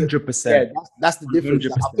 100%. Yeah, that's the difference.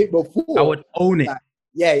 Like, I think before I would own it. Like,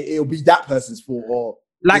 yeah, it'll be that person's fault. Or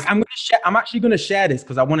like, I'm actually gonna share this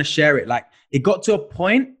because I want to share it. Like, it got to a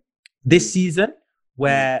point this season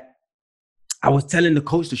where I was telling the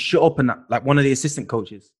coach to shut up, and like one of the assistant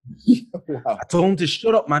coaches. Wow. I told him to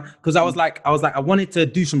shut up, man, because I was like, I wanted to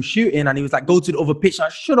do some shooting, and he was like, go to the other pitch. I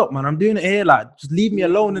said, shut up, man, I'm doing it here. Like, just leave me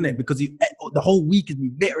alone in it, because the whole week has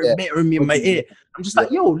been bittering me in my ear. I'm just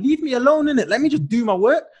like, yo, leave me alone in it. Let me just do my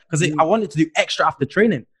work, because I wanted to do extra after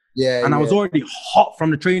training. Yeah, and I was already hot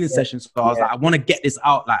from the training session, so I was like, I want to get this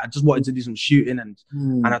out. Like, I just wanted to do some shooting,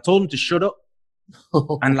 and I told him to shut up.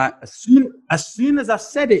 And like, as soon as I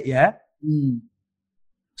said it,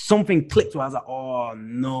 something clicked where I was like, oh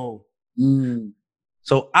no.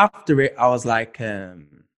 So after it, I was like,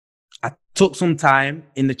 I took some time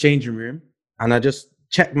in the changing room, and I just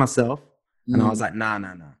checked myself, and I was like, nah.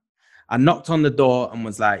 I knocked on the door and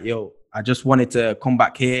was like, yo, I just wanted to come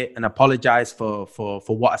back here and apologize for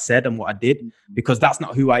what I said and what I did, because that's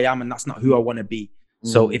not who I am and that's not who I want to be.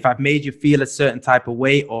 So if I've made you feel a certain type of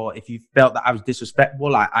way, or if you felt that I was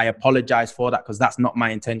disrespectful, I apologize for that, because that's not my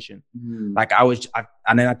intention. Like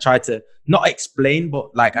and then I tried to not explain,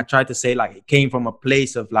 but like I tried to say, like, it came from a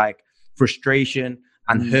place of like frustration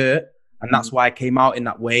and hurt, and that's why I came out in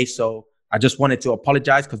that way. So I just wanted to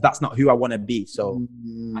apologize, because that's not who I want to be. So,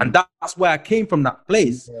 and that's where I came from, that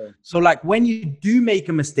place. So like, when you do make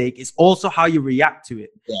a mistake, it's also how you react to it.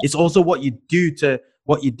 It's also what you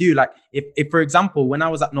do like, if for example, when I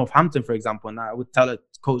was at Northampton, for example, and I would tell a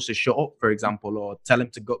coach to shut up, for example, or tell him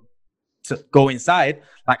to go inside,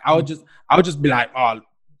 like I would just be like, oh,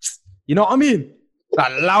 you know what I mean?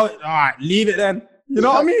 Like, allow it, all right, leave it then. You know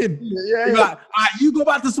what I mean? Yeah. Like, all right, you go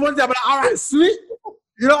back to Swansea, but all right, sweet.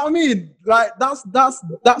 You know what I mean? Like,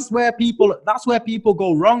 that's where people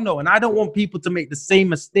go wrong, though, and I don't want people to make the same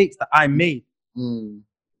mistakes that I made.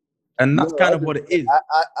 And that's kind of what it is.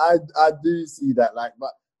 I do see that, like,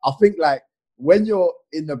 but I think like when you're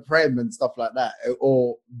in the Prem and stuff like that,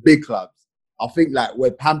 or big clubs, I think like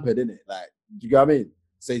we're pampered, innit? Like, do you know what I mean?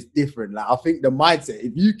 So it's different. Like, I think the mindset,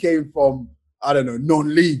 if you came from, I don't know,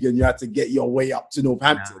 non-league and you had to get your way up to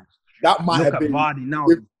Northampton, that might have been Vardy now.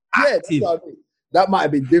 That's what I mean. That might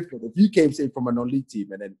have been different. If you came, say, from a non-league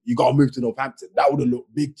team and then you got to move to Northampton, that would have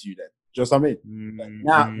looked big to you then. Do you know what I mean?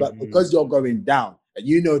 Now, but because you're going down and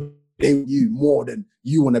you know you more than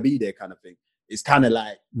you want to be there, kind of thing, it's kind of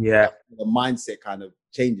like the mindset kind of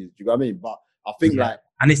changes. Do you know what I mean? But I think like,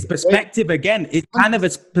 and it's perspective again. It's kind of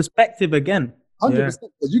its perspective again. 100%.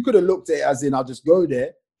 Because you could have looked at it as in, I'll just go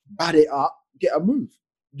there, bat it up, get a move.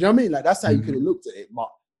 Do you know what I mean? Like, that's how you could have looked at it. But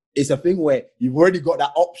it's a thing where you've already got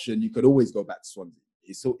that option. You could always go back to Swansea.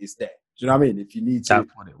 It's there. Do you know what I mean? If you need to, that's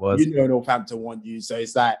what it was. You know, Northampton want you, so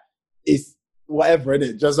it's like, it's whatever,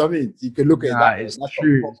 innit? Just what I mean? You can look at it that way. It's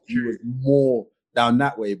true. More down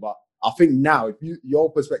that way. But I think now, if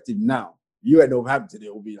your perspective now, you at Northampton,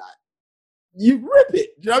 it will be like, you rip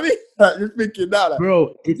it. Do you know what I mean? Like, you're thinking now, like,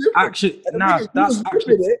 bro, it's actually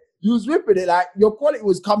you was ripping it, like your quality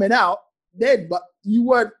was coming out then, but you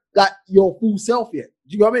weren't like your full self yet.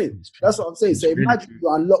 Do you know what I mean? That's what I'm saying. So imagine you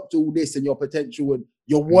unlocked all this and your potential and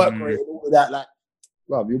your work rate and all of that, like,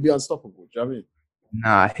 well, you'll be unstoppable. Do you know what I mean?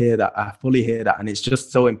 Nah, I hear that. I fully hear that. And it's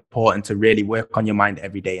just so important to really work on your mind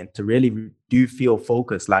every day and to really do feel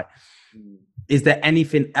focused. Like, is there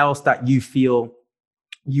anything else that you feel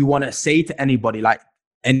you want to say to anybody, like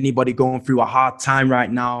anybody going through a hard time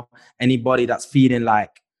right now, anybody that's feeling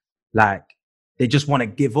like they just want to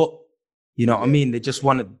give up, you know what I mean? They just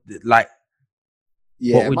want to, like,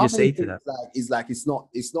 what would my you say main to thing them? it's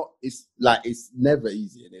like it's never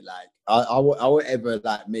easy, and it like I won't ever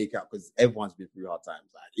like make up, because everyone's been through hard times.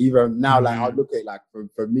 Like even now, like I look at it, like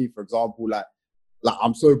for me, for example, like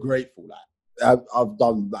I'm so grateful. Like I've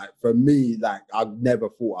done, like for me, like I never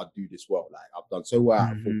thought I'd do this well. Like I've done so well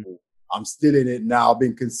at football. I'm still in it now. I've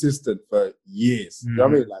been consistent for years. You know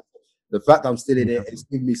what I mean? Like the fact I'm still in it, it's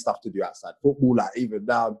giving me stuff to do outside football. Like even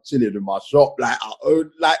now, I'm chilling in my shop. Like I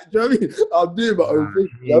own, like, do you know what I mean? I'm doing my own thing.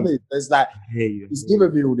 You know what I mean? It's like it's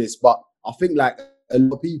giving me all this, but I think like a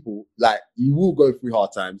lot of people, like you will go through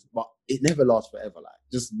hard times, but it never lasts forever. Like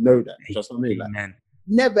just know that. Just what I mean? Like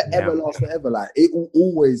never ever lasts forever. Like it will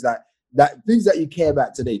always, like that things that you care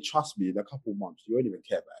about today. Trust me, in a couple of months, you won't even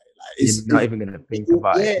care about it. Like it's You're not even gonna think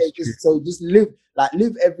about it. Yeah, just live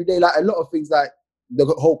every day. Like a lot of things, like the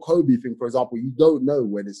whole Kobe thing, for example, you don't know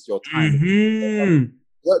when it's your time. You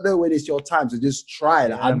don't know when it's your time, so just try.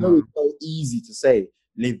 Like, I know it's so easy to say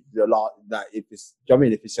live your last, like if it's, do you know what I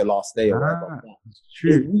mean, if it's your last day or whatever. It's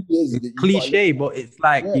true. It really is, it's cliche, but it's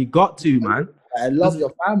like you got to, man. And love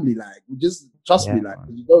your family, like just trust me, like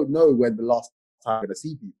you don't know when the last time you're gonna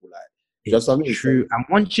see people, like. It's true. And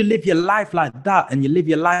once you live your life like that, and you live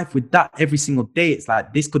your life with that every single day, it's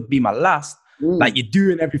like, this could be my last. Like you're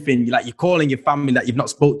doing everything, like you're calling your family that you've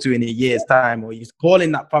not spoke to in a year's time, or you're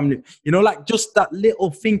calling that family, you know, like just that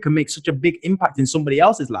little thing can make such a big impact in somebody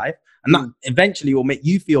else's life, and that eventually will make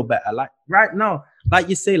you feel better. Like right now, like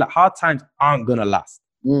you say, like hard times aren't gonna last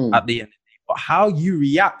at the end of the day, but how you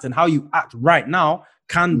react and how you act right now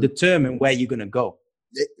can determine where you're gonna go.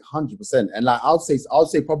 100%. And like I'll say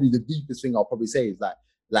probably the deepest thing I'll probably say is like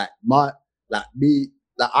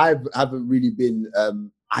I haven't really been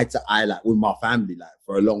eye to eye like with my family like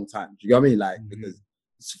for a long time. Do you know what I mean? Like because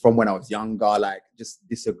from when I was younger, like just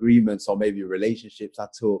disagreements or maybe relationships I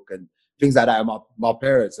took and things like that. My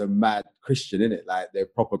parents are mad Christian, innit? Like they're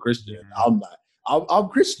proper Christian. I'm like I'm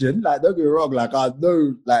Christian. Like don't get me wrong. Like I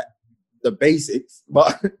know like the basics,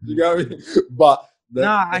 but you know what I mean? But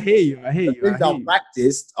I hear you. The things I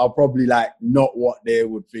practiced are probably like not what they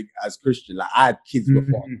would think as Christian. Like I had kids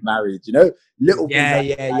before I was married, you know, little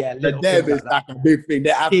things. For them, it's like a big thing.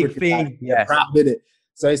 They're African, like, they're proud in it.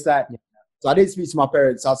 So it's like, so I didn't speak to my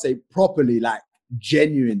parents. I'll say properly, like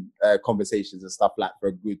genuine conversations and stuff like for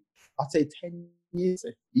a good, I'd say 10 years,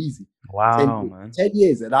 easy. Wow, 10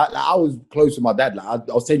 years, and I was close with my dad. Like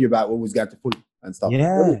I was telling you about when we was going to Fulham and stuff.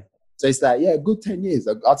 Yeah. So it's like, good 10 years.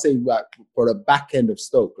 I'd say like for the back end of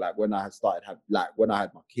Stoke, like when I had started, when I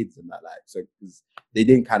had my kids and that, like, so because they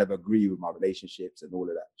didn't kind of agree with my relationships and all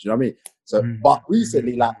of that. Do you know what I mean? So, but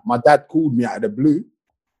recently, like my dad called me out of the blue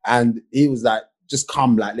and he was like, just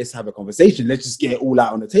come, like, let's have a conversation. Let's just get it all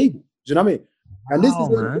out on the table. Do you know what I mean? And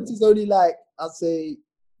this is only like, I'd say,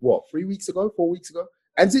 4 weeks ago?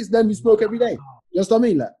 And since then we spoke every day. You know what I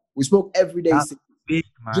mean? Like we spoke every day. That's big,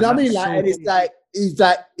 man. Do you know what I mean? Like, and it's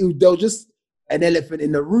like there was just an elephant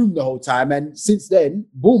in the room the whole time. And since then,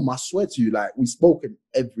 boom, I swear to you, like we've spoken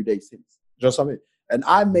every day since. Do you know what I mean? And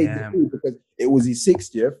I made the move because it was his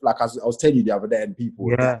 60th, like I was telling you the other day, and people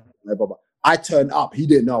were like, blah, blah, blah. I turned up. He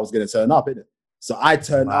didn't know I was going to turn up, innit? So I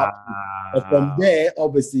turned up. But from there,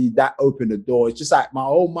 obviously, that opened the door. It's just like my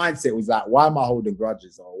whole mindset was like, why am I holding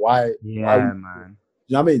grudges? Or why? Man.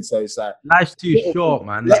 You know what I mean? So it's like life's too short,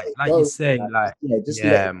 man. Like you say, like just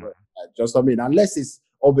let it go. Like, just what I mean. Unless it's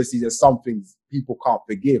obviously there's some things people can't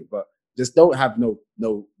forgive, but just don't have no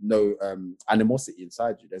animosity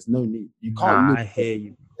inside you. There's no need. You can't I hear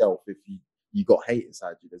you. Yourself if you got hate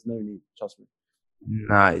inside you. There's no need. Trust me.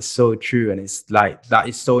 It's so true, and it's like that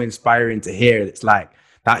is so inspiring to hear. It's like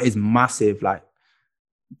that is massive. Like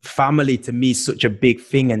family to me is such a big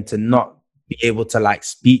thing, and to not be able to like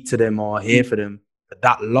speak to them or hear for them for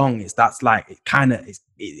that long, it's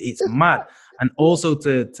mad. And also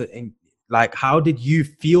to like, how did you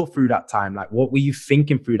feel through that time? Like, what were you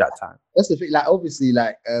thinking through that time? That's the thing. Like, obviously,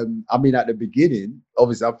 like, I mean, at the beginning,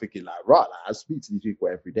 obviously, I'm thinking like, right, like, I speak to these people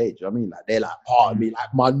every day. Do you know what I mean? Like, they're like part of me.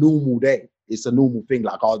 Like, my normal day, it's a normal thing.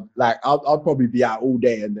 Like, I'll probably be out all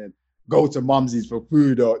day and then go to Mumsy's for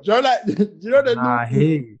food, or do you know, like,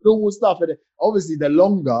 the normal stuff. And then, obviously, the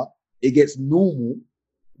longer it gets normal,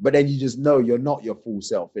 but then you just know you're not your full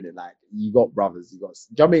self, innit? Like, you got brothers, do you know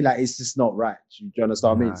what I mean? Like, it's just not right. Do you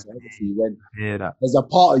understand what I mean? So obviously, when there's a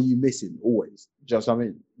part of you missing, always. Do you know what I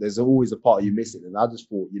mean? There's always a part of you missing. And I just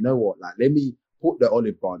thought, you know what? Like, let me put the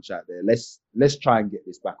olive branch out there. Let's try and get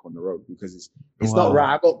this back on the road, because it's not Wow.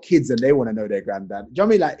 right. I got kids and they want to know their granddad. Do you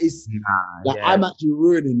know what I mean? Like I'm actually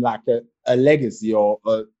ruining like a legacy or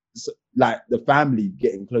like the family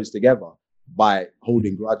getting close together by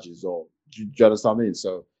holding grudges, or do you understand what I mean?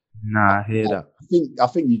 So I hear that. I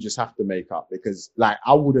think you just have to make up, because like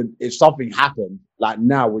I wouldn't, if something happened like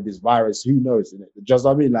now with this virus, who knows, innit? Just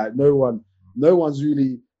what I mean, like no one's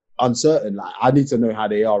really uncertain. Like I need to know how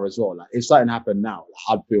they are as well. Like if something happened now,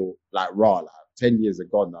 like, I'd feel like raw. Like 10 years are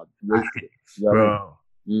gone now. Wasted it. You know what I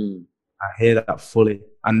mean? I hear that fully,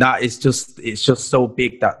 and that is it's just so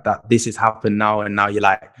big that this has happened now, and now you're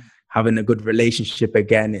like having a good relationship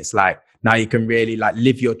again. It's like now you can really like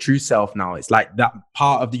live your true self now. It's like that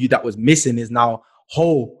part of you that was missing is now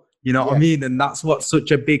whole, you know what I mean? And that's what's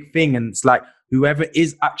such a big thing. And it's like whoever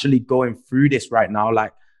is actually going through this right now,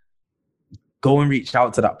 like go and reach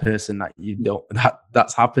out to that person that you don't,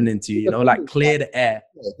 that's happening to you, you know, like clear the air.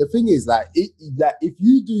 The thing is like, if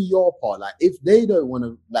you do your part, like if they don't want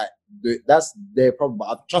to like do it, that's their problem.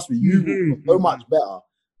 But trust me, you will feel so much better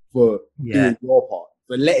for doing your part,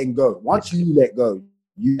 for letting go. Once you let go,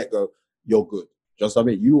 you're good. Just what I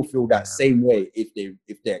mean, you will feel that same way if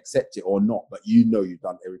they accept it or not. But you know you've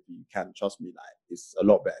done everything you can. Trust me, like it's a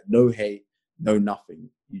lot better. No hate, no nothing.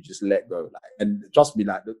 You just let go, like, and trust me,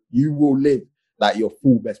 like you will live like your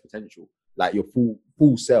full best potential, like your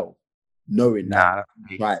full self, knowing that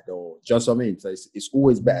right, or just what I mean. So it's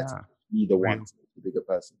always better to be the one, the bigger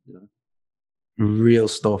person, you know. Real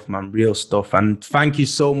stuff, man. Real stuff. And thank you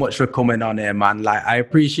so much for coming on here, man. Like, I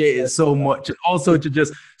appreciate it so much. And also to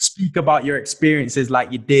just speak about your experiences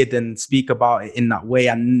like you did and speak about it in that way,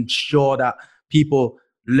 and sure that people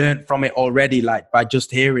learned from it already, like by just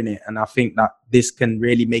hearing it. And I think that this can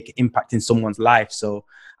really make an impact in someone's life. So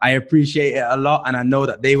I appreciate it a lot, and I know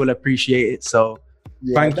that they will appreciate it. So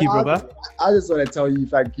thank you, brother. I just want to tell you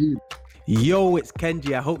thank you. Yo, it's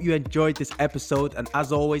Kenji. I hope you enjoyed this episode, and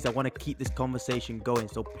as always, I want to keep this conversation going,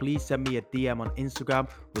 so please send me a DM on Instagram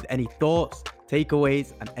with any thoughts,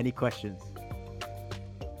 takeaways, and any questions.